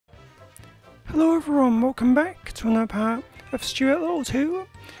Hello everyone, welcome back to another part of Stuart Little 2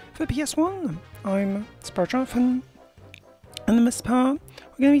 for PS1. I'm Stuart Jonathan, and in this part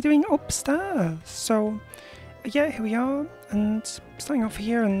we're going to be doing upstairs. So yeah, here we are, and starting off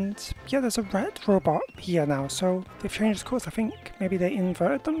here, and yeah, there's a red robot here now, so they've changed course. I think maybe they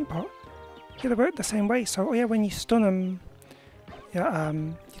inverted them, but yeah, they work the same way. So oh yeah, when you stun them, yeah,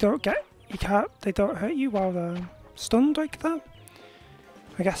 they don't hurt you while they're stunned like that.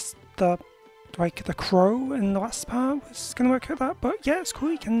 I guess the crow in the last part was going to work like that, but yeah, it's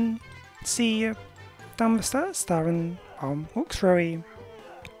cool. You can see down the stairs there, and looks really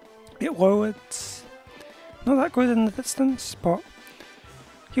a bit lowered. Not that good in the distance, but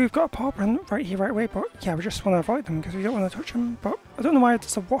here we've got a paw print right here, right away, but yeah, we just want to avoid them because we don't want to touch them. But I don't know why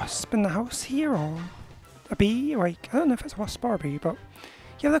there's a wasp in the house here, or a bee, I don't know if it's a wasp or a bee, but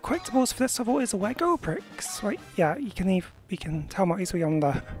yeah, the collectibles for this level is Lego bricks. Yeah, you can tell more easily on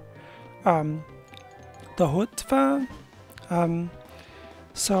the hood there.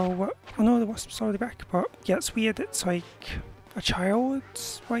 So I know the wasp's already back, but yeah, it's weird. It's like a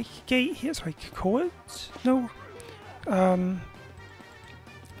child's gate here. It's colored. No.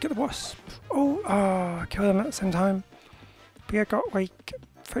 Get the wasp. Oh, kill them at the same time. But yeah, I got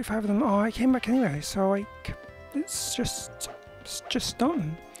 35 of them. Oh, I came back anyway, so it's just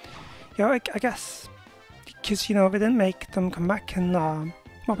done. Yeah, I guess because they didn't make them come back in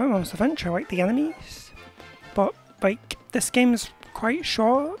Muppet Monster Adventure, like the enemies. But this game's quite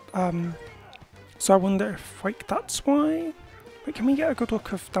short, so I wonder if that's why. Can we get a good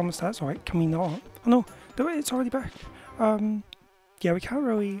look of downstairs, or can we not? Oh no, it's already back. Yeah, we can't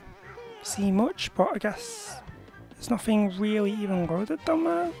really see much, but I guess there's nothing really even loaded down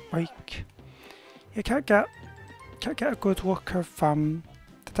there. You can't get a good look of the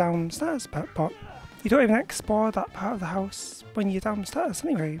downstairs bit, but you don't even explore that part of the house when you're downstairs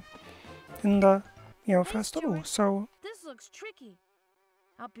anyway, in the first level. So this looks tricky.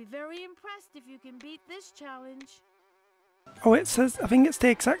 I'll be very impressed if you can beat this challenge. oh, it says, I think it's the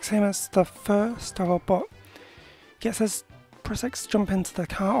exact same as the first level, but yeah, it says press X to jump into the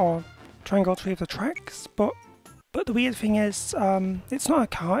car or triangle to leave the tracks. But the weird thing is, it's not a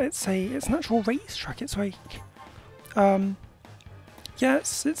car. It's an actual racetrack. It's yeah,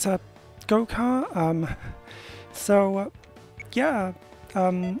 it's a go-kart. So yeah,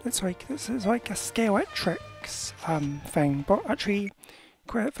 this is like a Scalextrics thing. But actually,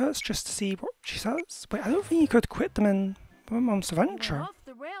 quit it first just to see what she says. Wait, I don't think you could quit them in Monster Adventure. You went off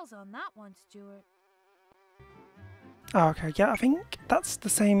the rails on that one, Stuart. Oh, okay, yeah, I think that's the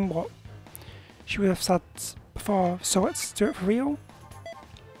same what she would have said before. So let's do it for real.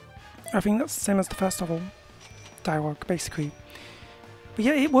 I think that's the same as the first level dialogue, basically. But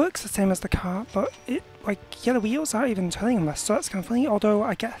yeah, it works the same as the car, but the wheels aren't even turning on this, so that's kind of funny. Although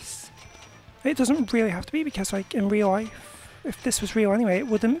I guess it doesn't really have to be, because in real life, if this was real anyway,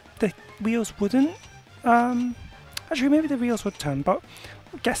 the wheels wouldn't. Actually, maybe the wheels would turn, but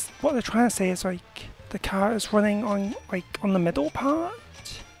I guess what they're trying to say is the car is running on on the middle part,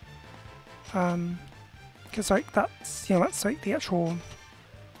 because that's the actual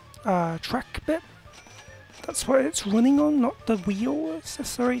track bit. That's what it's running on, not the wheels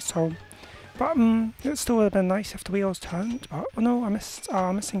necessarily. So, but it still would have been nice if the wheels turned. But oh no, I'm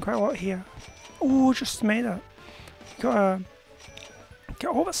missing quite a lot here. Oh, just made it. Gotta get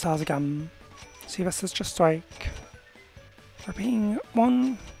all the stars again. See, this is just repeating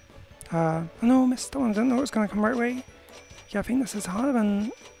one. Oh no, missed that one. Didn't know it was gonna come right away. Yeah, I think this is harder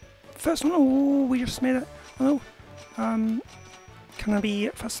than first one. Oh, we just made it. Oh no. Can I be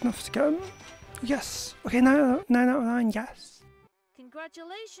fast enough to get them? Yes. Okay, 9 out of 9, yes.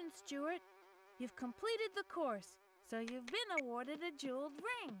 Congratulations, Stuart. You've completed the course, so you've been awarded a jeweled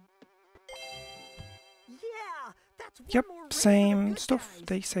ring. Yeah, that's Yep, same stuff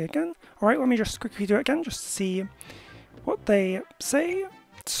they say again. Alright, let me just quickly do it again just to see what they say.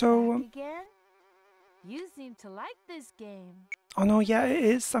 So Again? You seem to like this game. oh no, yeah, it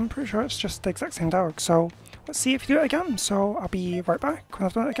is. I'm pretty sure it's just the exact same dialogue. So let's see if you do it again. So I'll be right back when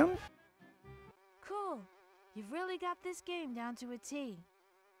I've done it again. Cool. You've really got this game down to a T.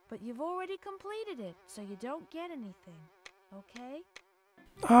 But you've already completed it, so you don't get anything. Okay?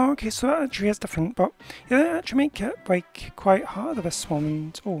 Oh, okay, so that actually is different, but yeah, they actually make it quite hard of this one,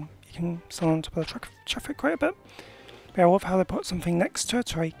 and oh, you can stand on top of the traffic quite a bit. But yeah, I love how they put something next to it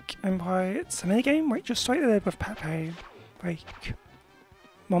to imply it's a minigame, just like they did with Pepe,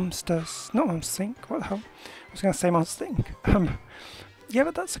 Monsters, not Monsters Inc. What the hell? I was gonna say Monsters Inc. Yeah,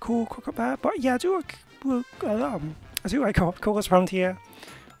 but that's a cool cook-up there. But yeah, I do like colours around here.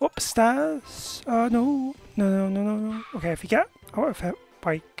 Upstairs? No. Okay, if you get out of it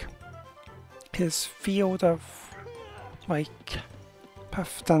his field of, like,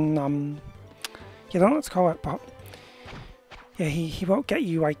 path, then, I don't know what to call it, but, yeah, he won't get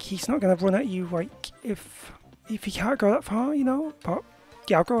you, like, he's not gonna run at you, like, if he can't go that far, you know, but,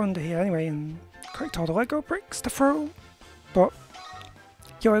 yeah, I'll go under here anyway and collect all the Lego bricks to throw, but,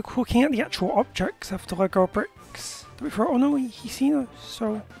 yeah, like, looking at the actual objects of the Lego bricks that we throw, oh no, he's seen us,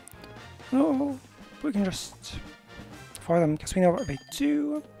 so, no, we can just fire them, because we know what they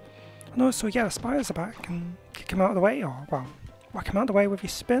do. And also, yeah, the spiders are back, and kick him out of the way, or, well, whack him out of the way with your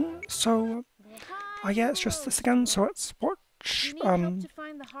spin, so, yeah, it's just this again, so let's watch,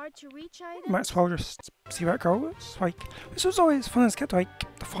 might as well just see where it goes, like, this was always fun as a kid,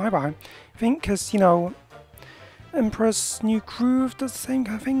 like, the flyby, I think, because, you know, Emperor's New Groove does the same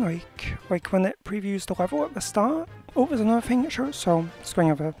kind of thing, like when it previews the level at the start. Oh, there's another thing it shows, so it's going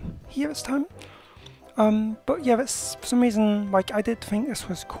over here this time. But yeah, this, for some reason, like, I did think this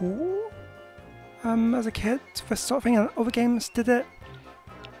was cool, as a kid, this sort of thing, and other games did it.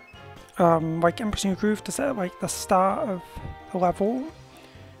 Like Emperor's New Groove does it at, like, the start of the level.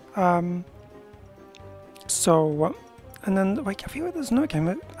 And then, like, I feel like there's another game,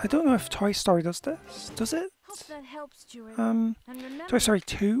 I don't know if Toy Story does this, does it? Hope that helps, Stuart. Toy Story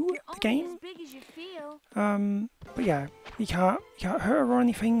 2, the game. But yeah, you can't hurt her or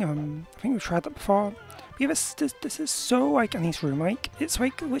anything. I think we've tried that before. But yeah, this is so like a nice room. Like, it's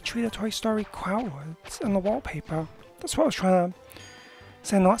like literally the Toy Story clouds and the wallpaper. That's what I was trying to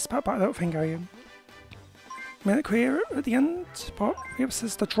say in the last part, but I don't think I made it clear at the end. But yeah, this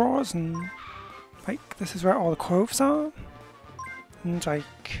is the drawers, and like this is where all the clothes are, and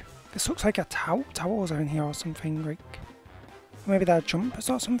like. This looks like a towels are in here or something, like maybe they're jumpers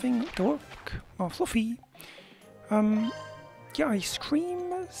or something. They look more fluffy. Yeah, ice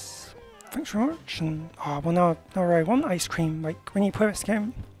creams. Thanks very much. And well, now I want ice cream. Like when you play this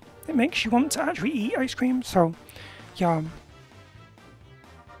game, it makes you want to actually eat ice cream. So yeah.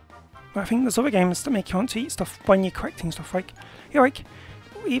 But I think there's other games that make you want to eat stuff when you're collecting stuff. Like like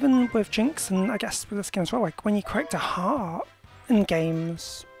even with Jinx, and I guess with this game as well. Like when you collect a heart in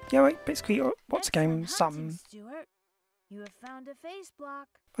games. Yeah, like, basically, what's a game? Stuart, you have found a face block.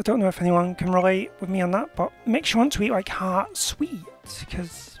 I don't know if anyone can relate with me on that, but it makes you want to eat, like, heart sweet,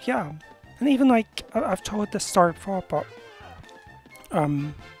 because, yeah. And even, like, I've told this story before, but,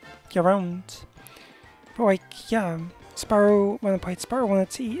 yeah, around. But, like, yeah, Sparrow, when I played Sparrow, wanted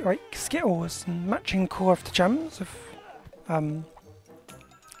to eat, like, Skittles and matching colour of the gems of,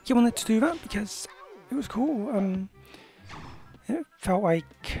 he wanted to do that because it was cool, it felt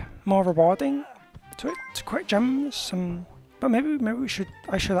like more rewarding to collect gems, but maybe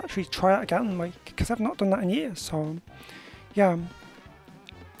I should actually try it again, like, because I've not done that in years. So yeah.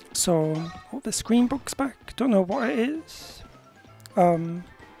 So the screen book's back. Don't know what it is. But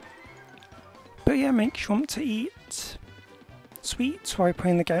yeah, makes you want to eat sweets while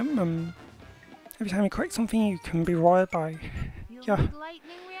playing the game. Every time you collect something, you can be rewarded by. Yeah.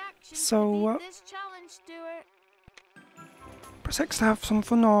 So. Press X to have some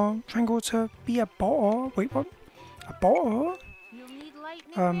fun, or triangle to be a bot. Wait, what? A bot?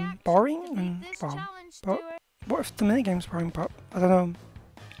 Boring? And, well, but what if the minigame's boring? But I don't know.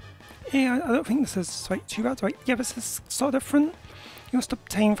 Yeah, I don't think this is like too bad. Right? Yeah, this is sort of different. You must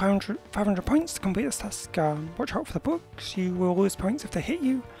obtain 500 points to complete this task. Watch out for the bugs. You will lose points if they hit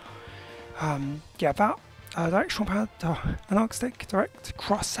you. Yeah, that. Directional pad, analog stick, direct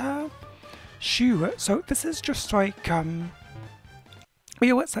crosshair, shoe. So this is just like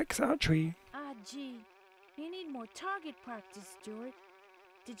yeah, what's that actually? Gee, you need more target practice, Stuart.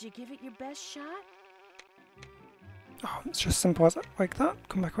 Did you give it your best shot? Oh, it's just simple as like that.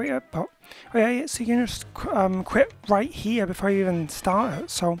 Come back later, but oh yeah, so you can just quit right here before you even start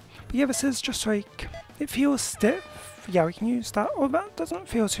it. So, but yeah, this is just like it feels stiff. Yeah, we can use that. Oh, that doesn't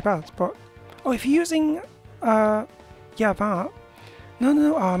feel too bad. But oh, if you're using yeah, that.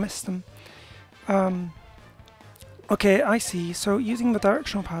 No. Oh, I missed them. Okay, I see. So using the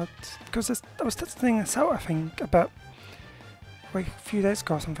directional pad, because I was testing this out, I think, about like a few days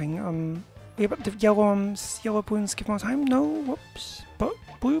ago or something. Yeah, but the yellow balloons give more time. No, whoops. But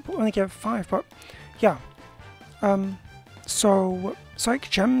blue only give 5. But yeah. So it's like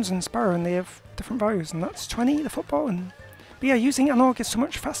gems and Sparrow, and they have different values, and that's 20. The football, and but yeah, using analog is so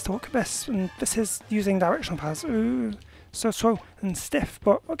much faster. Look at this, and this is using directional pads. Ooh, so slow and stiff.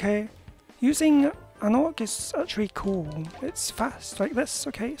 But okay, using analog is actually cool. It's fast like this,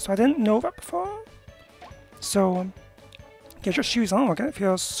 okay? So I didn't know that before. So yeah, just use analog and it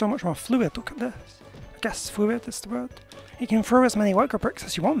feels so much more fluid. Look at this. I guess fluid is the word. You can throw as many Lego bricks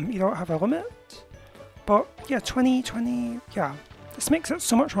as you want. You don't have a limit. But yeah, 20, yeah. this makes it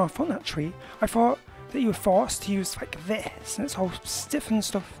so much more fun actually. I thought that you were forced to use like this, and it's all stiff and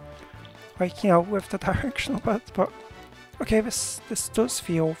stuff, like, you know, with the directional pads, but okay, this does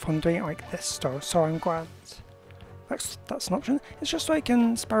feel fun doing it like this though, so I'm glad that's an option. It's just like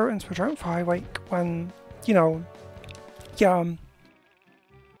in Spirit into Dragonfly, like when, you know, yeah. Way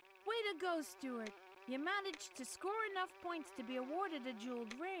to go, Stuart. You managed to score enough points to be awarded a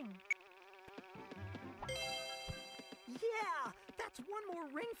jeweled ring. Yeah, that's one more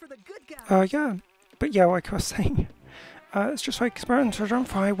ring for the good guy. Yeah, but yeah, like I was saying, it's just like Spirit into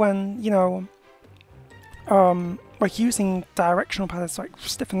Dragonfly when, you know, like using directional pads like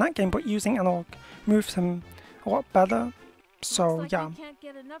stiff in that game, but using analog moves him a lot better. So Looks like yeah. I can't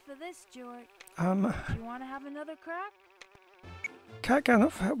get enough of this, Stuart. Do you want to have another crack? Can't get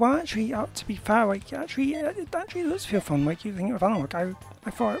enough. Well, actually, to be fair, like actually, it actually does feel fun, like using it with analog. I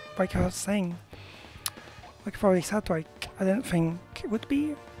thought, like I was saying, like I've already said, like I didn't think it would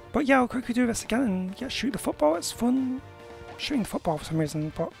be, but yeah, I'll quickly do this again and yeah, shoot the football. It's fun shooting the football for some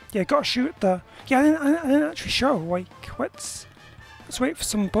reason, but yeah, gotta shoot the. Yeah, I didn't actually show. Like, let's wait for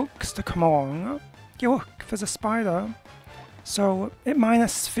some bugs to come along. Yeah, look, there's a spider. So it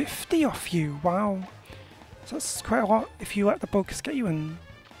minus 50 off you. Wow. So that's quite a lot if you let the bugs get you and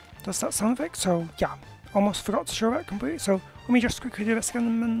does that sound effect. So yeah, almost forgot to show that completely. So let me just quickly do this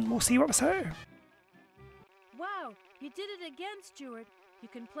again and we'll see what we say. Wow, you did it again, Stuart. You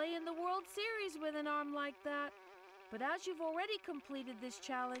can play in the World Series with an arm like that. But as you've already completed this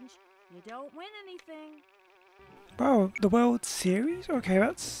challenge, you don't win anything. Wow, the World Series? Okay,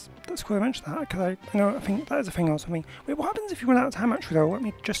 that's cool to mention that, because I think that is a thing or something. Wait, what happens if you run out of time actually though? Let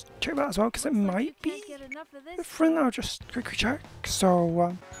me just check that as well, because it might be different. I'll just quickly check.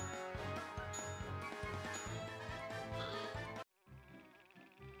 So,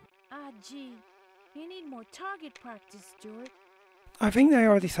 Gee, you need more target practice, Stuart. I think they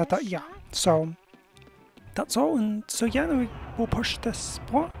already said that, yeah. So, that's all, and so yeah, then we'll push this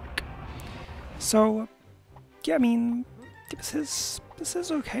block. So, yeah, I mean, this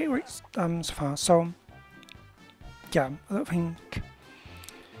is okay, right, so far. So, yeah, I don't think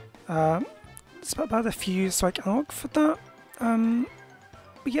it's about a fuse like analog for that.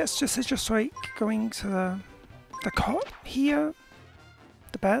 But yeah, it's just like going to the cot here,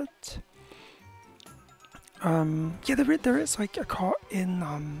 the bed. Yeah, there is like a cot in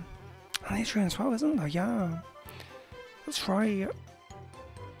Atrium as well, isn't there? Yeah, that's right.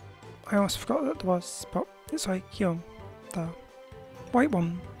 I almost forgot that there was, but it's like, you know, the white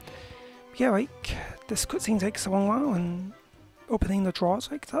one. Yeah, like this cutscene takes a long while, and opening the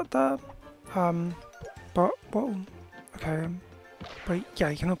drawers like that there. But well, okay, but yeah,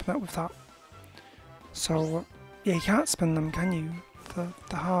 you can open that with that. So yeah, you can't spin them, can you?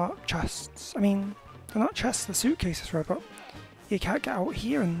 The heart chests. I mean, they're not chests, the suitcases, right? But you can't get out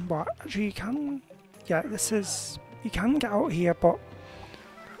here, and what? Actually, you can. Yeah, you can get out here, but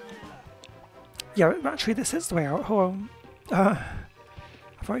yeah, actually, this is the way out. Hello. I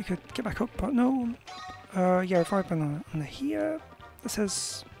thought you could get back up, but no. Yeah, if I've been on here, this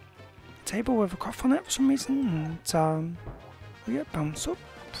is a table with a cloth on it for some reason, and yeah, bounce up.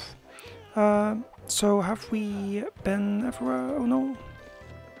 So have we been everywhere? Oh no.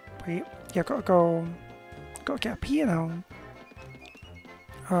 Wait, yeah, gotta get up here now.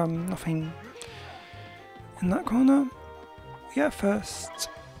 Nothing in that corner. Yeah, first.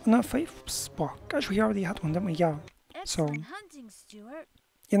 No, Faith's block. Actually, we already had one, didn't we? Yeah. So, hunting, Stuart.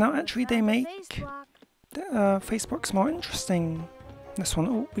 you know, actually they make the face blocks more interesting. This one,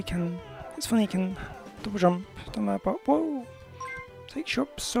 oh, we can, it's funny, you can double jump down there, but whoa, takes you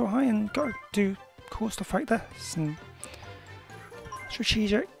up so high and gotta do cool stuff like this, and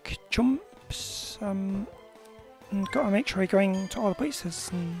strategic jumps, and gotta make sure you're going to all the places,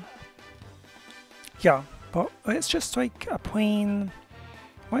 and yeah, but it's just like a plain,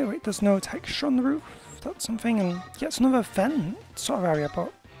 wait, there's no texture on the roof, that's something, and yeah, it's another vent sort of area,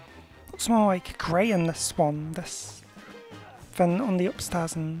 but looks more like grey in this one, this vent on the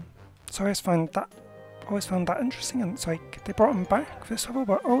upstairs, and so I always found that interesting, and it's like they brought them back for this level,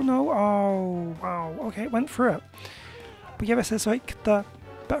 but oh no, oh wow, okay, it went through it. But yeah, this is like the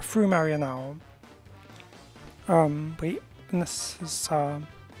bathroom area now. Wait, and this is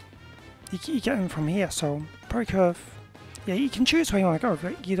you get in from here, so probably could have. Yeah, you can choose where you want to go,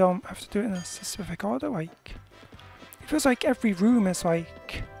 right? You don't have to do it in a specific order, like it feels like every room is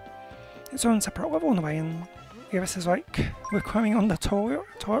like its own separate level in a way, and yeah, this is like we're climbing on the toilet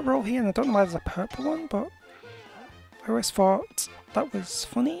roll here, and I don't know why there's a purple one, but I always thought that was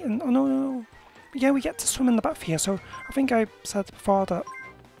funny, and oh no. But yeah, we get to swim in the bath here, so I think I said before that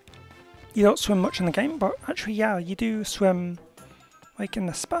you don't swim much in the game, but actually yeah, you do swim like in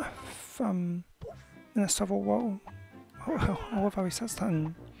this bath, in this level. Whoa. I love how he says that.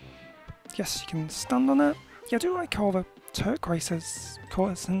 And yes, you can stand on it. Yeah, I do like all the turquoises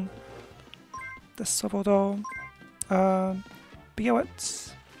colours in this level though. But yeah,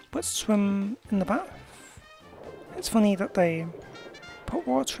 let's swim in the bath. It's funny that they put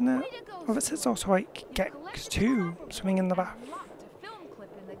water in it. Oh, this is also like Gex 2, swimming in the bath.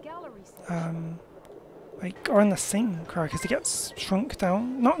 Like, or in the sink, right, because it gets shrunk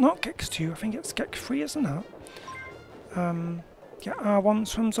down. Not Gex 2, I think it's Gex 3, isn't it? Yeah, R1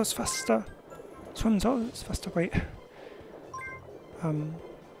 swims us faster. Swims us faster, wait. Did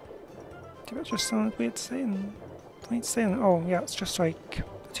that just sound weird saying? Oh, yeah, it's just like a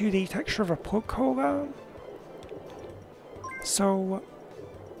 2D texture of a plug hole there. So,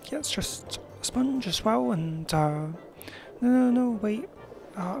 yeah, it's just a sponge as well, and, no, wait.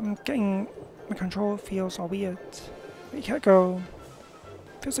 I'm getting... My controller feels all weird. But you can't go...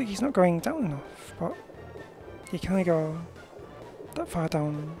 Feels like he's not going down enough, but... You can only go that far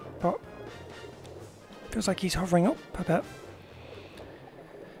down, but... Feels like he's hovering up a bit.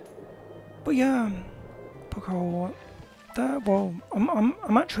 But yeah... Poco... There, well,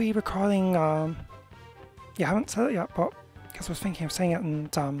 I'm actually recording, yeah, I haven't said it yet, but... Because I was thinking of saying it,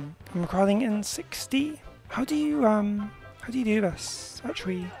 and, I'm recording in 60. How do you do this,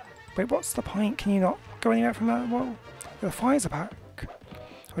 actually? Wait, what's the point? Can you not go anywhere from there? Well, the fires are back.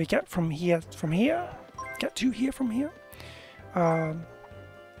 Or you get from here, get to here from here. And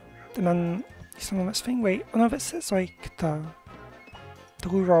then you stand on this thing. Wait, oh no, this is like the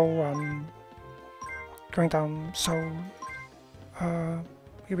blue roll, going down, so,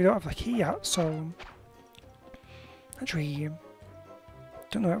 we don't have the key yet, so, actually,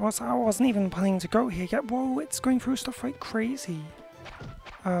 don't know what it was. I wasn't even planning to go here yet. Whoa, it's going through stuff like crazy.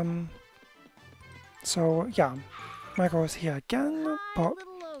 So yeah, my goal is here again, but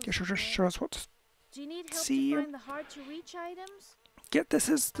you should just show us what to see. To find the hard to reach items? Yeah, this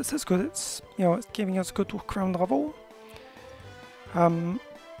is good. It's, you know, it's giving us a good look around the level. So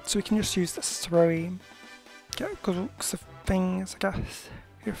we can just use this to really get good looks of things, I guess.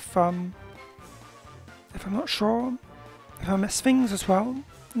 If I'm not sure, if I miss things as well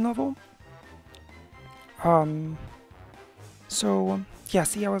in the level. So yeah,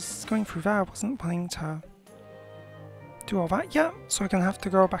 see, I was going through there. I wasn't planning to do all that yet, so I'm gonna have to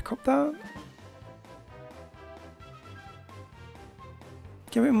go back up there.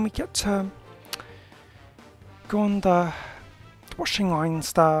 Yeah, when we get to go on the washing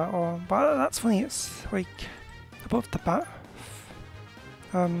lines there, or but that's funny. It's like above the bath.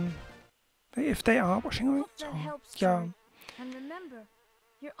 If they are washing lines, That helps, yeah. Stuart. And remember,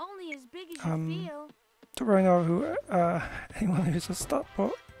 you're only as big as you feel. Don't really know who anyone who does that,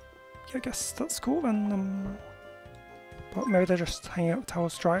 but yeah, I guess that's cool then. But maybe they're just hanging out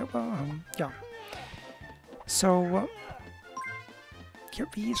towels dry up there. Yeah. So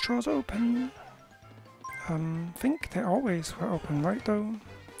get these drawers open. I think they always were open, right? Though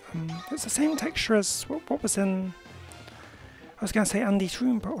it's the same texture as what was in. I was gonna say Andy's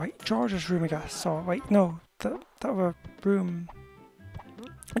room, but like George's room, I guess. Or like no, that other room.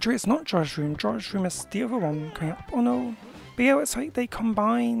 Actually, it's not George's room. George's room is the other one coming up. Oh no. But yeah, it's like they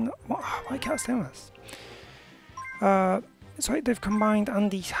combine... Why can't I say this? It's like they've combined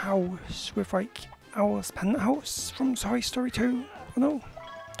Andy's house with like Owl's penthouse from Toy Story 2. Oh no.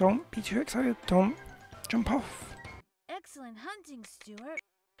 Don't be too excited. Don't jump off. Excellent hunting, Stuart.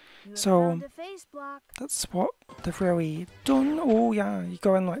 You have So, found a face block. that's what they've really done. Oh yeah, you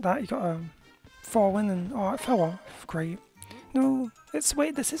go in like that, you gotta fall in and... Oh, it fell off. Great. No, it's...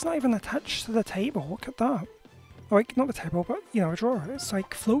 Wait, this is not even attached to the table. Look at that. Like, not the table, but, you know, a drawer. It's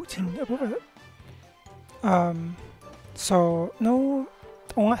like floating above it. So, no,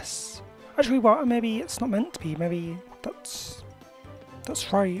 unless... Actually, well, maybe it's not meant to be. Maybe that's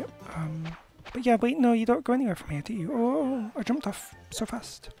right. But yeah, wait, no, you don't go anywhere from here, do you? Oh, I jumped off so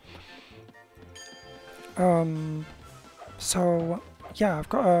fast. So, yeah, I've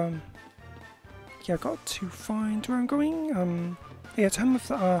got to find where I'm going. Yeah, turn with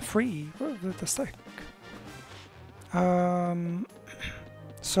the R3, with the stick.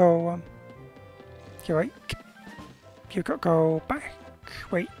 So, you're right. You've got to go back.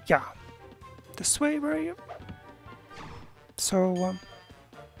 Wait, yeah. This way, right? So,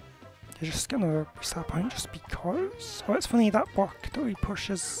 you're just gonna restart point just because. Oh, it's funny, that block that we push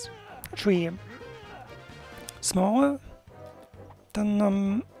is actually smaller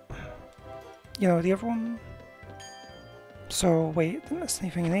than, you know, the other one. So, wait, didn't miss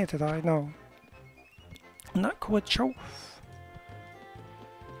anything in here, did I? No. And that coloured shelf.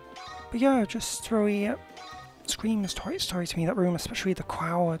 But yeah, just really screams Toy Story to me, that room, especially the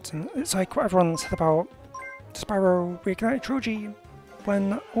clouds, and it's like what everyone said about Spyro Reignited Trilogy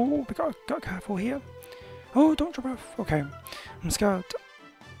when, oh, we got careful here. Oh, don't jump off. Okay, I'm scared.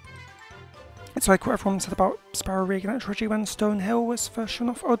 It's like what everyone said about Spyro Reignited Trilogy when Stonehill was first shown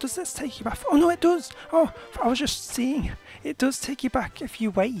off. Oh, does this take you back? Oh no, it does! Oh, I was just seeing. It does take you back if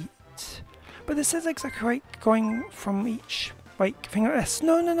you wait. But this is exactly like going from each, like, thing like this.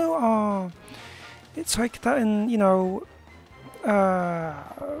 No, no, no, oh. It's like that in, you know,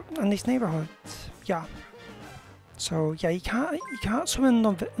 in these neighborhoods. Yeah. So yeah, you can't swim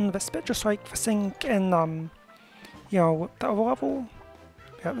in this bit, just like the sink in you know, the other level.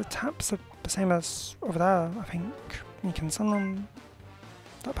 Yeah, the taps are the same as over there, I think. You can send them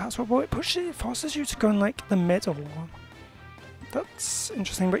that password, but it forces you to go in like the middle. That's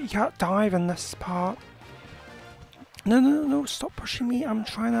interesting, but you can't dive in this part. No, no, no, no, stop pushing me. I'm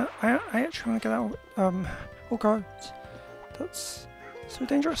trying to, I actually want to get out. Oh god. That's so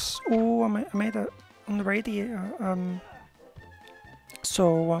dangerous. Oh, I made it on the radiator.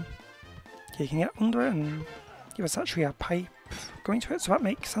 So, yeah, you can get under it, and there's actually a pipe going to it, so that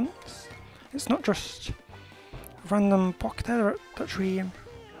makes sense. It's not just a random block there that actually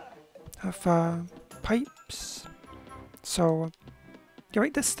have pipes. So, yeah,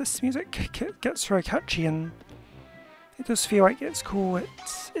 right, this music gets very catchy, and it does feel like it's cool.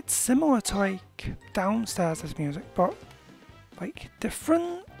 It's similar to like Downstairs' music, but like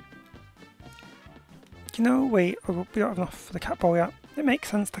different. You know, wait, oh, we don't have enough for the cat bowl yet. It makes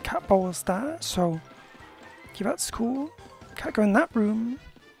sense, the cat bowl is there, so yeah, that's cool. Can't go in that room.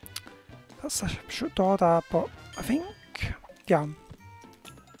 That's a shut door there, but I think, yeah,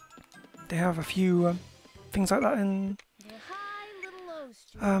 they have a few things like that in.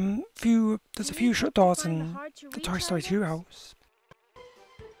 There's a few shut doors in the Toy Story 2 house.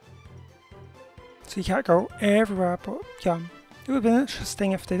 So you can't go everywhere, but yeah. It would have been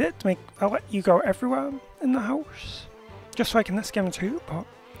interesting if they did let you go everywhere in the house. Just like in this game too, but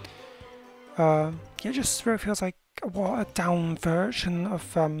yeah, it just really feels like a watered down version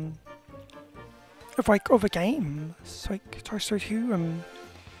of like other games, like Toy Story 2,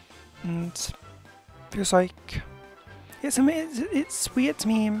 and feels like it's weird to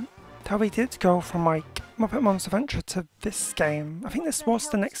me how they did go from like Muppet Monster Adventure to this game. I think this was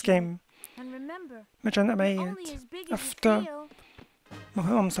the next game Magenta made after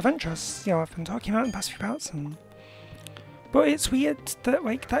Muppet Monster Adventures. You know, I've been talking about in the past few parts, but it's weird that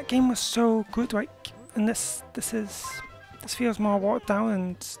like that game was so good, like, and this feels more watered down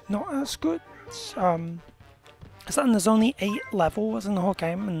and not as good. And there's only 8 levels in the whole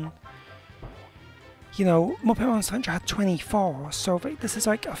game, and you know, Muppet Monster Adventure had 24, so like, this is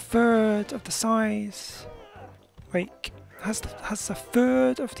like a third of the size. Like, has a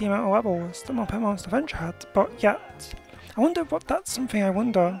third of the amount of levels that Muppet Monster Adventure had, but yet, I wonder what that's something I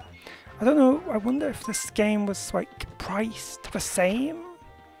wonder. I don't know, I wonder if this game was like priced the same?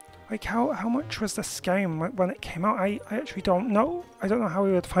 Like how much was this game when it came out? I actually don't know. I don't know how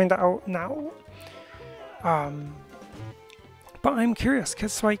we would find that out now. But I'm curious,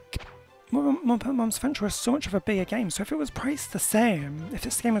 because like, Muppet Monster Adventure was so much of a bigger game, so if it was priced the same, if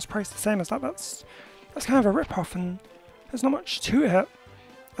this game was priced the same as that's kind of a rip-off, and there's not much to it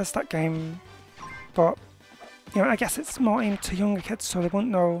as that game, but, you know, I guess it's more aimed to younger kids, so they won't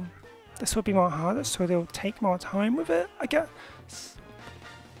know this will be more harder, so they'll take more time with it, I guess,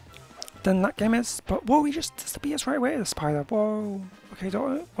 than that game is. But whoa, he just disappears right away, the spider. Whoa, okay,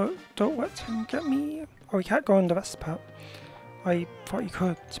 don't let him get me. Oh, we can't go under this part. I thought you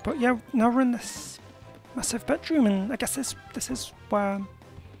could, but yeah, now we're in this massive bedroom, and I guess this is where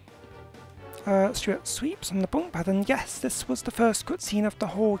Stuart sweeps on the bunk bed, and yes, this was the first cutscene of the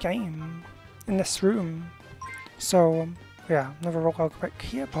whole game in this room. So yeah, another Lego brick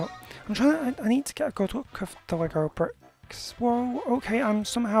here, but I need to get a good look of the Lego bricks. Whoa, okay, I'm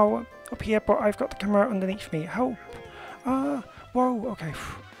somehow up here, but I've got the camera underneath me. Help! Whoa, okay.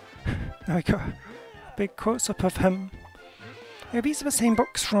 Now we got a big close-up of him. Yeah, these are the same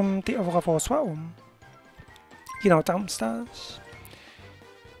books from the other level as well. You know, downstairs.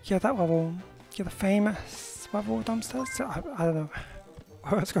 Yeah, that level. Yeah, the famous level downstairs. I don't know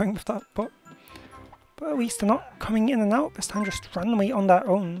where I was going with that, but at least they're not coming in and out this time just randomly on their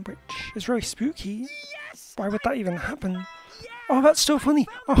own, which is really spooky. Yes! Why would that even happen? Oh, that's so funny!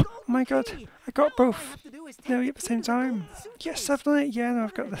 Oh my god, I got both nearly at the same time. Yes, I've done it. Yeah, no,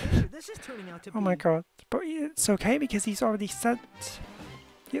 I've got the. Oh my god, but it's okay because he's already said.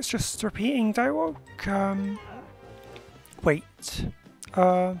 It's just repeating dialogue. Wait.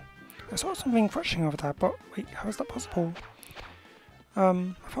 I saw something crashing over there, but wait, how is that possible?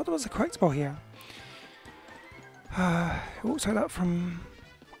 I thought there was a collectible here. It looks like that from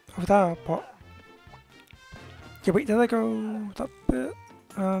over there, but yeah, wait, did I go that bit?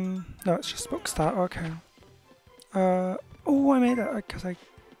 No, it's just book start, okay. Oh, I made it because I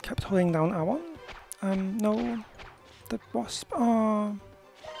kept holding down R1. No, the wasp, I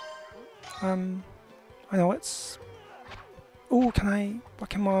know it's, oh, can I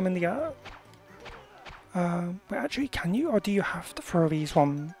whack him while I'm in the air? Wait, actually, can you, or do you have to throw these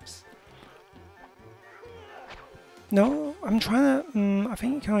ones? No, I'm trying to, I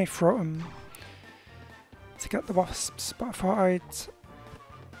think you can only throw them to get the wasps, but I thought I'd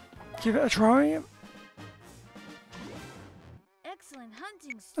give it a try. Excellent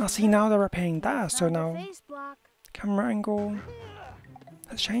hunting, I see Stuart. now they're appearing there, so Found a now face block. camera angle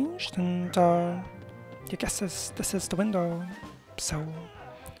has changed, and I guess this is the window, so...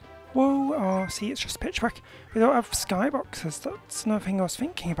 Whoa, see, it's just pitch black. We don't have skyboxes, that's another thing I was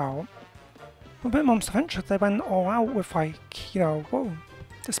thinking about. A bit Monster Adventure, they went all out with like, you know, whoa,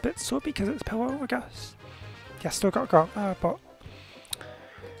 this bit's so because it's pillow, I guess. Yeah, still got to go out there, but...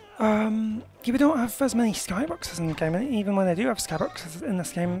 yeah, we don't have as many skyboxes in the game, and even when they do have skyboxes in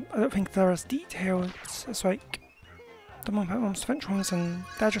this game, I don't think they're as detailed as like the Monster Adventure ones, and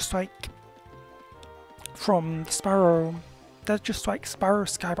they're just like from the Sparrow. They're just like Sparrow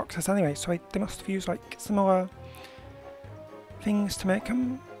skyboxes anyway, so they must have used like similar things to make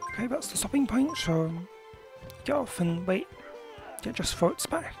them. Okay, that's the stopping point, so get off and wait. It just floats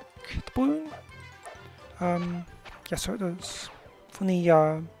back, the balloon. Yeah, so it does funny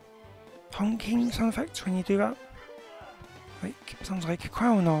honking sound effects when you do that. Like, sounds like a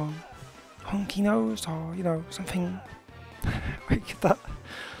crown or honky nose or, you know, something like that.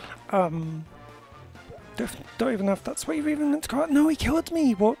 Don't even know if that's what you've even meant to call it. No, he killed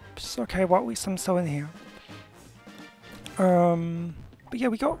me! Whoops. Okay, well, at least I'm still in here. But yeah,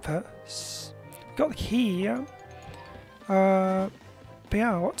 we got this. We got the key. But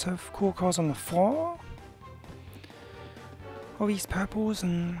yeah, lots of cool colours on the floor. All these purples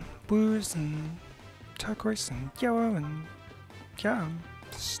and blues and turquoise and yellow and yeah,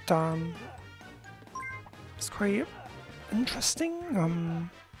 just it's quite interesting.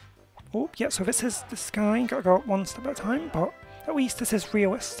 Oh yeah, so this is the sky. Gotta go up one step at a time, but at least this is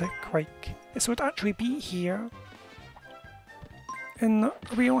realistic. Like this would actually be here in a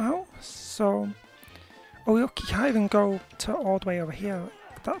real house. So, oh look, you can't even go to all the way over here.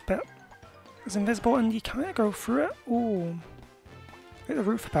 That bit is invisible, and you can't go through it. Oh, like the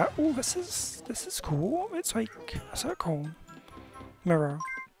roof a bit. Oh, this is cool. It's like a circle mirror.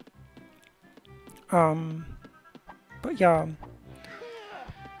 But yeah.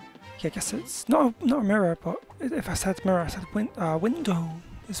 Yeah, I guess it's not a mirror, but if I said mirror, I said window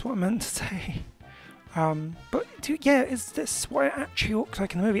is what I meant to say. But yeah, is this what it actually looks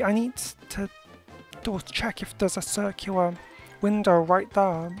like in the movie? I need to double check if there's a circular window right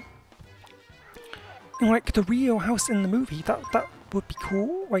there. And like the real house in the movie, that would be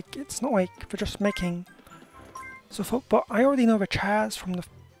cool. Like it's not like they're just making stuff up, but I already know the chairs from the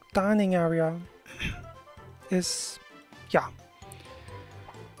dining area is, yeah.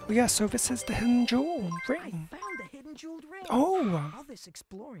 Well, yeah, so this is the hidden jewel ring. I found the hidden jeweled ring. Oh! All this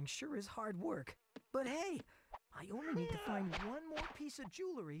exploring sure is hard work. But hey, I only need to find one more piece of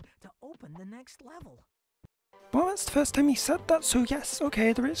jewelry to open the next level. Well, that's the first time he said that, so yes,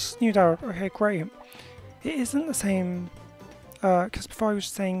 okay, there is new dialogue. Okay, great. It isn't the same, because before I was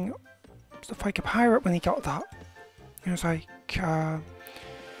saying stuff like a pirate when he got that. He was like,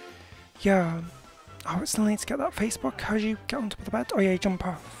 yeah. Oh, it still needs to get that Facebook. How do you get on top of the bed? Oh yeah, you jump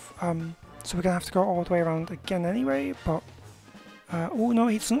off. So we're gonna have to go all the way around again anyway, but... oh no,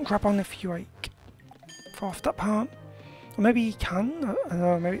 he doesn't grab on if you, like, fall off that part. Or maybe he can, I don't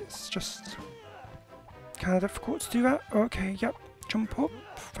know, maybe it's just kind of difficult to do that. Okay, yep, jump up,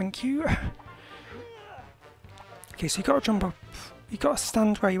 thank you. Okay, so you gotta jump up. You gotta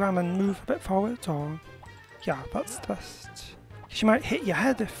stand where you are and move a bit forward, or... Yeah, that's the best. Because you might hit your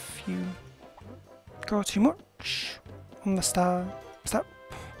head if you go too much on the step.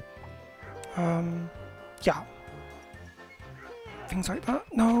 Yeah. Things like that.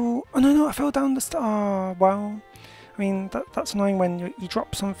 No, oh no, I fell down the star. Well, I mean that's annoying when you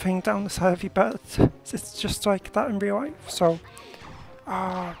drop something down the side of your bed. It's just like that in real life. So,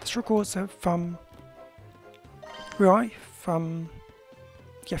 the struggles of real life.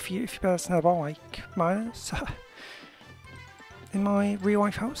 Yeah, if your bed's in a ball like mine is in my real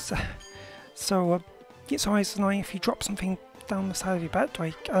life house. So it's always annoying if you drop something down the side of your bed,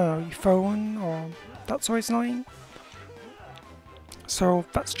 like I don't know, your phone, or that's always annoying. So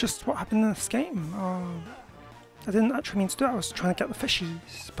that's just what happened in this game. I didn't actually mean to do it, I was trying to get the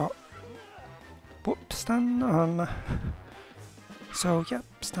fishies, but whoops then. So yeah,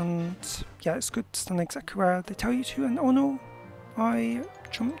 stand, yeah, it's good to stand exactly where they tell you to, and oh no, I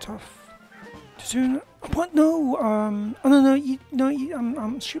jumped off too soon. What? No, oh no,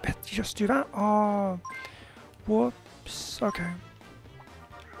 I'm stupid, you just do that. Oh, whoops, okay.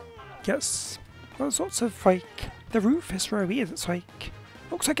 Yes, there's lots of, like, the roof is very weird, it's like,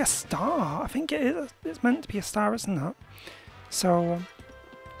 looks like a star. I think it is, it's meant to be a star, isn't it? So,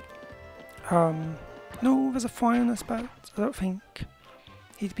 no, there's a fly on this bed. I don't think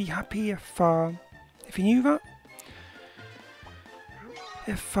he'd be happy if he knew that.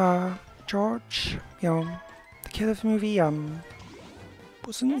 If George, you know, the kid of the movie,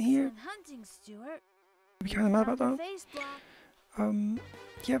 wasn't here. Hunting, Stuart. I'd be kind of mad about that. Face block.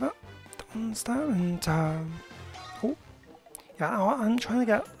 Yeah, that one's there, and oh, yeah, I'm trying to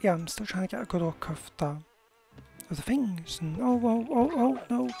get, yeah, I'm still trying to get a good look of the things, and oh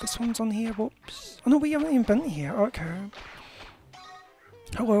no, this one's on here. Whoops. Oh no, we haven't even been here. Okay.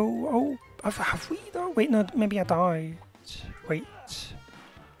 Hello. Oh, have we though? Wait, no, maybe I died. Wait.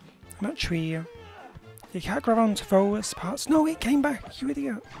 I'm actually. You can't grab onto those parts. No, it came back. You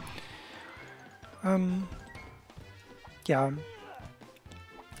idiot. Yeah.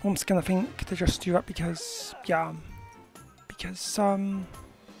 I'm just gonna think to just do that because, yeah, because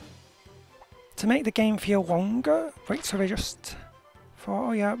to make the game feel longer, right? So they just thought,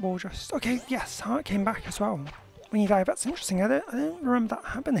 oh yeah, we'll just, okay, yes, heart came back as well when you die. That's interesting. I don't remember that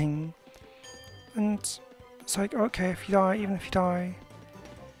happening. And it's like, okay, if you die, even if you die,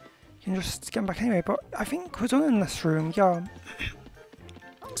 you can just get back anyway. But I think we're done in this room, yeah.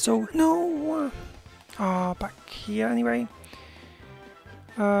 So no, back here anyway.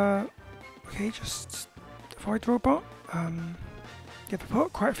 Okay, just avoid robot. Yeah, they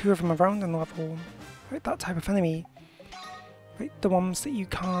put quite a few of them around in the level. Like that type of enemy. Like the ones that you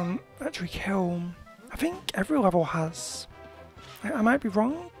can't actually kill. I think every level has. I might be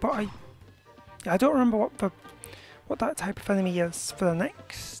wrong, but I don't remember what that type of enemy is for the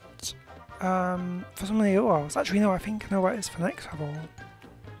next. For some of the other levels. Actually, no, I think I know what it is for the next level.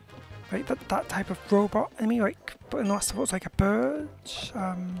 Like that type of robot enemy, like, but in the last level it's like a bird.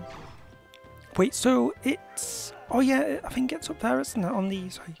 Wait, so it's, oh yeah, I think it's up there, isn't it, on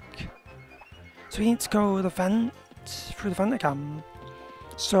these, like, so we need to go the vent, through the vent again.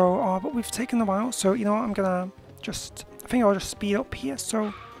 So, but we've taken a while, so you know what, I'm gonna just, I think I'll just speed up here,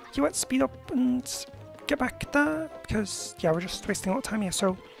 so yeah, let's speed up and get back there, because, yeah, we're just wasting a lot of time here,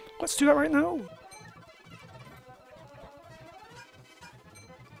 so let's do that right now.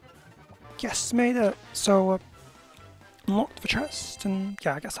 Yes, made it. So, unlocked the chest, and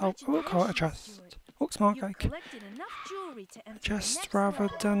yeah, I guess I will call it a chest. Looks more like a chest rather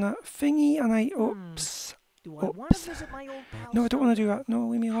than a thingy, and I, oops. No, I don't want to do that. No,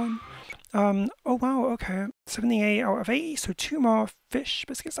 leave me alone. Oh wow, okay. 78 out of 80, so 2 more fish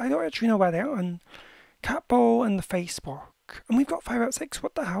biscuits. I don't actually know where they are, and cat bowl and the face block. And we've got 5 out of 6.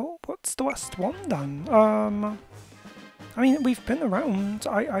 What the hell? What's the last one then? I mean, we've been around.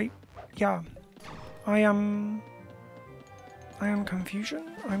 Yeah, I am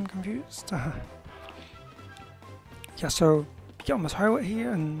confusion. I'm confused. Yeah, so get on the toilet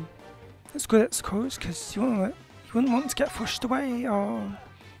here, and it's good it's closed because you wouldn't want to get flushed away. Or,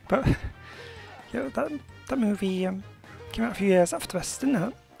 but yeah, that movie came out a few years after this, didn't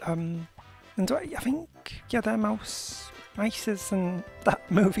it? And I think yeah, there are mice in that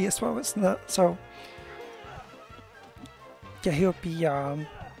movie as well, isn't it? So yeah, he'll be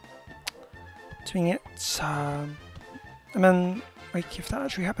doing it, and then, like, if that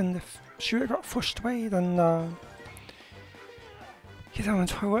actually happened, if Stuart got flushed away, then, he's on the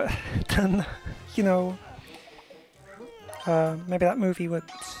toilet, then, you know, maybe that movie would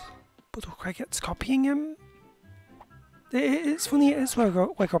look like it's copying him. It's funny, it is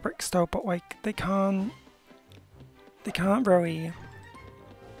Lego bricks though, but, like, they can't really,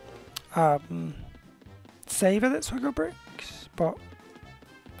 say that it's Lego bricks, but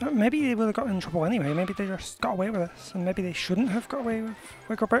maybe they would have got in trouble anyway. Maybe they just got away with this, and maybe they shouldn't have got away with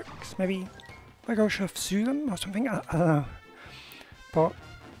Lego bricks. Maybe Lego should have sued them or something. I don't know. But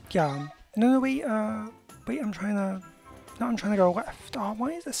yeah, no, wait. I'm trying to go left. Oh,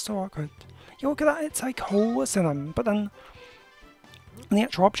 why is this so awkward? Yeah, look at that. It's like holes in them, but then in the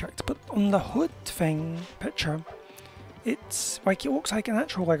actual object, but on the hood thing picture, it's like it looks like an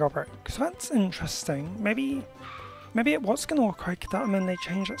actual Lego brick. So that's interesting. Maybe it was going to look like that, and then they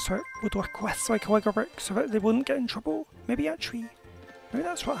changed it so it would look less like a Lego brick, so that they wouldn't get in trouble. Maybe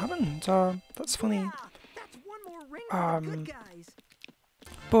that's what happened. That's funny.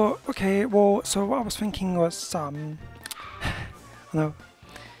 But okay, well, so what I was thinking was, no.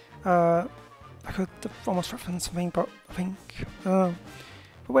 I could have almost referenced something, but I think, I don't know.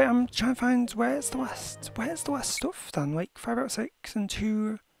 But wait, I'm trying to find where's the west stuff then? Like 5 out of 6 and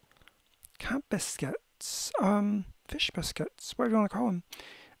 2 cat biscuits, fish biscuits, whatever you want to call them.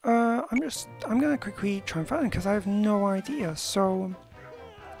 I'm gonna quickly try and find them because I have no idea. So,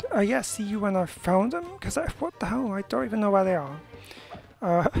 yeah, see you when I found them, because what the hell, I don't even know where they are.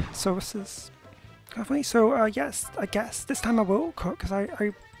 So this is kind of funny. So, yes, I guess this time I will cook, because I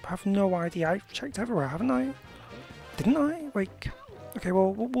have no idea. I've checked everywhere, haven't I? Didn't I? Like, okay,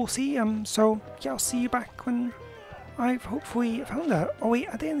 well, we'll see. So, yeah, I'll see you back when I've hopefully found it. Oh wait,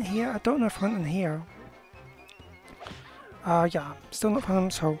 are they in here? I don't know if I went in here. Yeah, still not found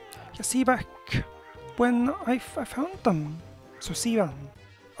them, so yeah, see you back when I found them. So see you then.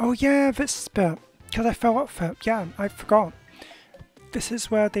 Oh yeah, this bit, because I fell off it. Yeah, I forgot. This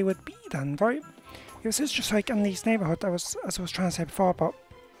is where they would be then, right? This is just like in these neighborhoods, as I was trying to say before, but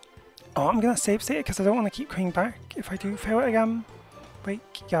oh, I'm gonna save state it because I don't want to keep coming back if I do fail it again.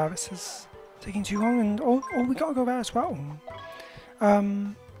 Like, yeah, this is taking too long, and oh, we gotta go there as well.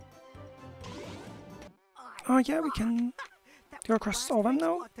 Oh yeah, we can go across all of them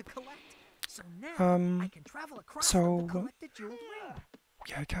now. So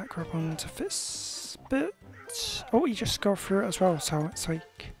yeah, I can't grab onto this bit. Oh, you just go through it as well, so it's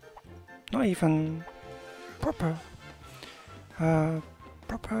like not even proper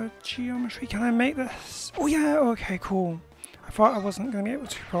geometry. Can I make this? Oh yeah, okay, cool. I thought I wasn't going to be able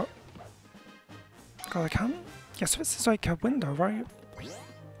to, but God, I can. Yes, this is like a window, right?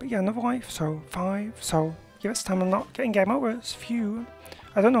 But yeah, another life, so 5. So yeah, this time I'm not getting game overs. Phew.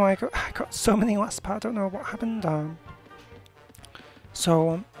 I don't know. I got so many last part. I don't know what happened.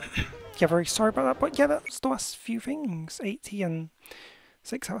 So yeah, very sorry about that. But yeah, that's the last few things. 80 and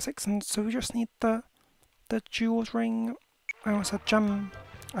 6 out of 6, and so we just need the jewels ring. I almost had gem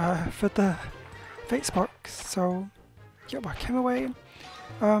for the face box. So yeah, I came away.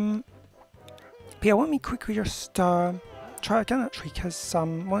 But yeah, let me quickly just try again actually, because I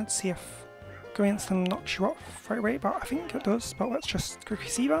want to see if going into them knocks you off right away, but I think it does. But let's just quickly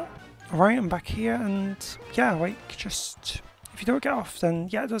see that. Alright, I'm back here, and yeah, like, just if you don't get off, then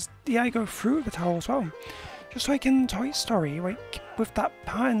yeah, it does. Yeah, I go through the tower as well. Just like in Toy Story, like with that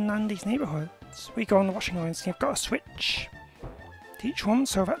part in Andy's neighborhoods, we go on the washing lines and you've got to switch to each one,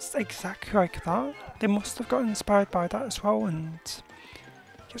 so that's exactly like that. They must have got inspired by that as well, and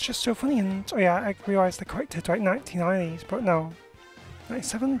it's just so funny. And oh yeah, I realised they corrected like 1990s, but no,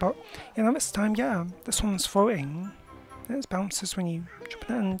 97. But you know, this time, yeah, this one's floating and it bounces when you jump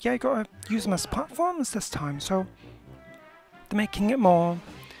in it, and yeah, you gotta use them as platforms this time, so they're making it more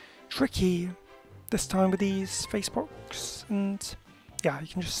tricky this time with these face box. And yeah, you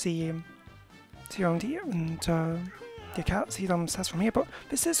can just see around here, and you can't see them says from here, but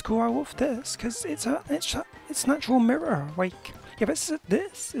this is cool. I love this because it's an actual mirror. Like, yeah, this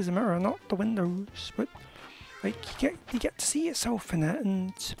is a mirror, not the windows, but like you get to see yourself in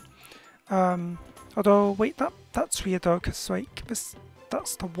it. And although wait, that's weird though, because like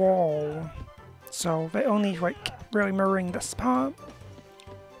that's the wall, so they're only like really mirroring this part,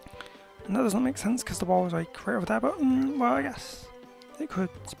 and that doesn't make sense because the wall is like right over there. But well, I guess it could,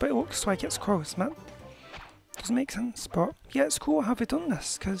 but it looks like it's close, man. Doesn't make sense, but yeah, it's cool how they've done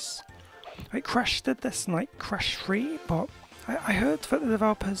this, because like Crash did this in like Crash 3, but I heard that the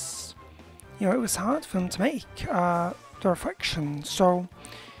developers, you know, it was hard for them to make the reflection, so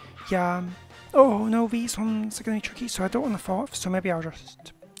yeah. Oh no, these ones are going to be tricky, so I don't want to fall off, so maybe I'll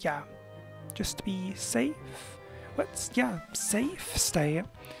just be safe. Let's, yeah, safe stay,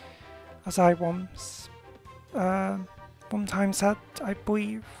 as I once one time said, I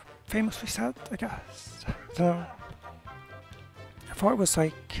believe, famously said, I guess. I don't know. I thought it was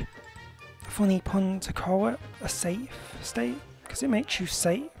like a funny pun to call it a safe state, because it makes you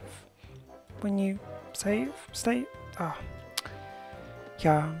safe when you save state.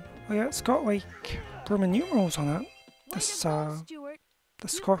 Yeah. Oh yeah, it's got like Roman numerals on it. This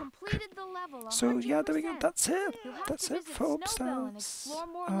squawk. So yeah, there we go. That's it. That's it for upstairs.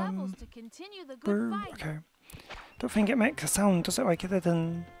 Okay. Don't think it makes a sound, does it? Like it did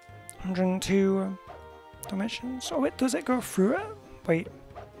in 102 dimensions. Oh wait, does it go through it? Wait.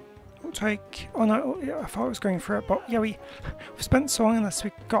 Looks like. Oh no, I thought it was going through it, but yeah, we've spent so long on this.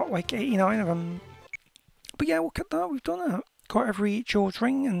 We got like 89 of them. But yeah, look at that. We've done it. Got every George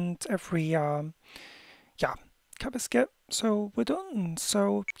ring and every yeah, cat biscuit, so we're done.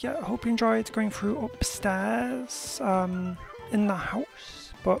 So yeah, I hope you enjoyed going through upstairs in the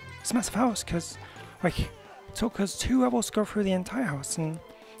house, but it's a massive house because like it took us 2 levels to go through the entire house. And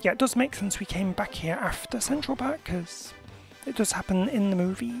yeah, it does make sense we came back here after Central Park, because it does happen in the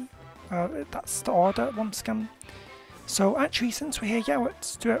movie That's the order once again. So actually, since we're here, yeah,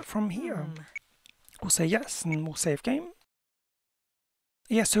 let's do it from here. We'll say yes, and we'll save game.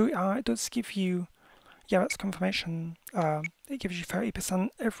 Yeah, so it does give you, yeah, that's confirmation. It gives you 30%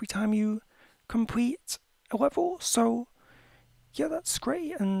 every time you complete a level. So yeah, that's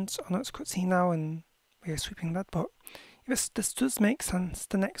great. And I know it's cutscene now, and we're sweeping that, but this does make sense.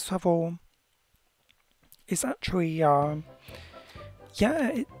 The next level is actually, yeah,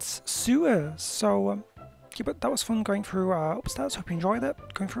 it's sewers. So yeah, but that was fun going through upstairs. Hope you enjoyed it,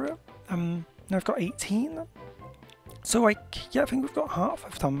 going through it. Now I've got 18. So like, yeah, I think we've got half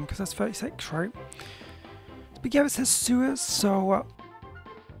of them because there's 36, right? But yeah, this is sewers. So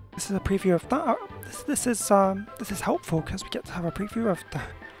this is a preview of that. This is helpful because we get to have a preview of the.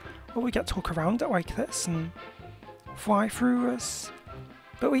 Well, we get to walk around it like this and fly through us.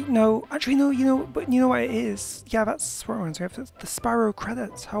 But wait, no, actually no, you know what it is? Yeah, that's what I was going to. The Sparrow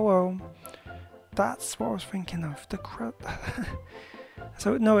credits. Hello. That's what I was thinking of. The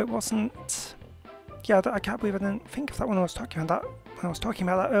So no, it wasn't. Yeah, I can't believe I didn't think of that when I was talking about that. When I was talking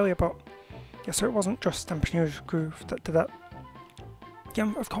about that earlier, but yeah, so it wasn't just Emperor's Groove that did that.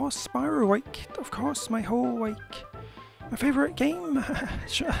 Yeah, of course, Spyro. Like, of course, my whole my favorite game,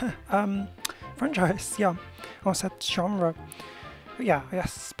 franchise. Yeah, I said genre. But yeah, I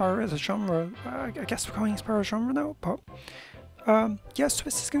guess Spyro is a genre. I guess we're calling Spyro a genre now, but. Yeah, so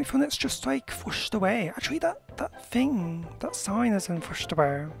this is going to be fun. It's just like flushed away. Actually, that sign isn't flushed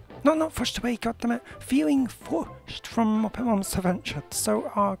away. Not flushed away, goddammit. Feeling flushed from Muppet Monster Adventure.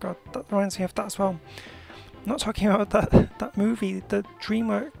 So, oh god, that reminds me of that as well. I'm not talking about that movie, the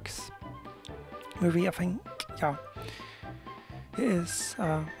DreamWorks movie, I think. Yeah, it is.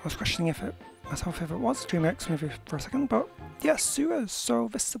 I was questioning myself if it was a DreamWorks movie for a second, but yeah, sewers. So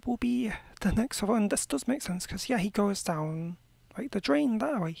this will be the next level, and this does make sense because yeah, he goes down. Like the drain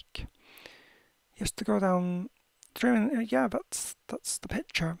there, like he has to go down the drain. Yeah, that's the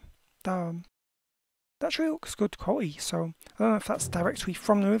picture. That actually looks good quality. So I don't know if that's directly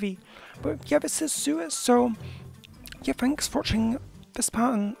from the movie, but yeah, this is sewers. So yeah, thanks for watching this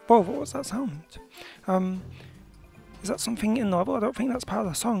part. And whoa, what was that sound? Is that something in the level? I don't think that's part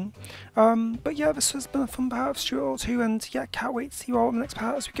of the song. But yeah, this has been a fun part of Stuart Little 2, and yeah, can't wait to see you all in the next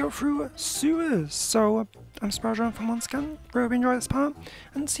part as we go through sewers. So I'm Spyro from once again. Really enjoy this part,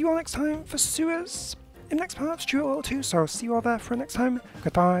 and see you all next time for sewers in the next part of Stuart Little 2. So see you all there for next time.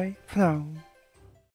 Goodbye for now.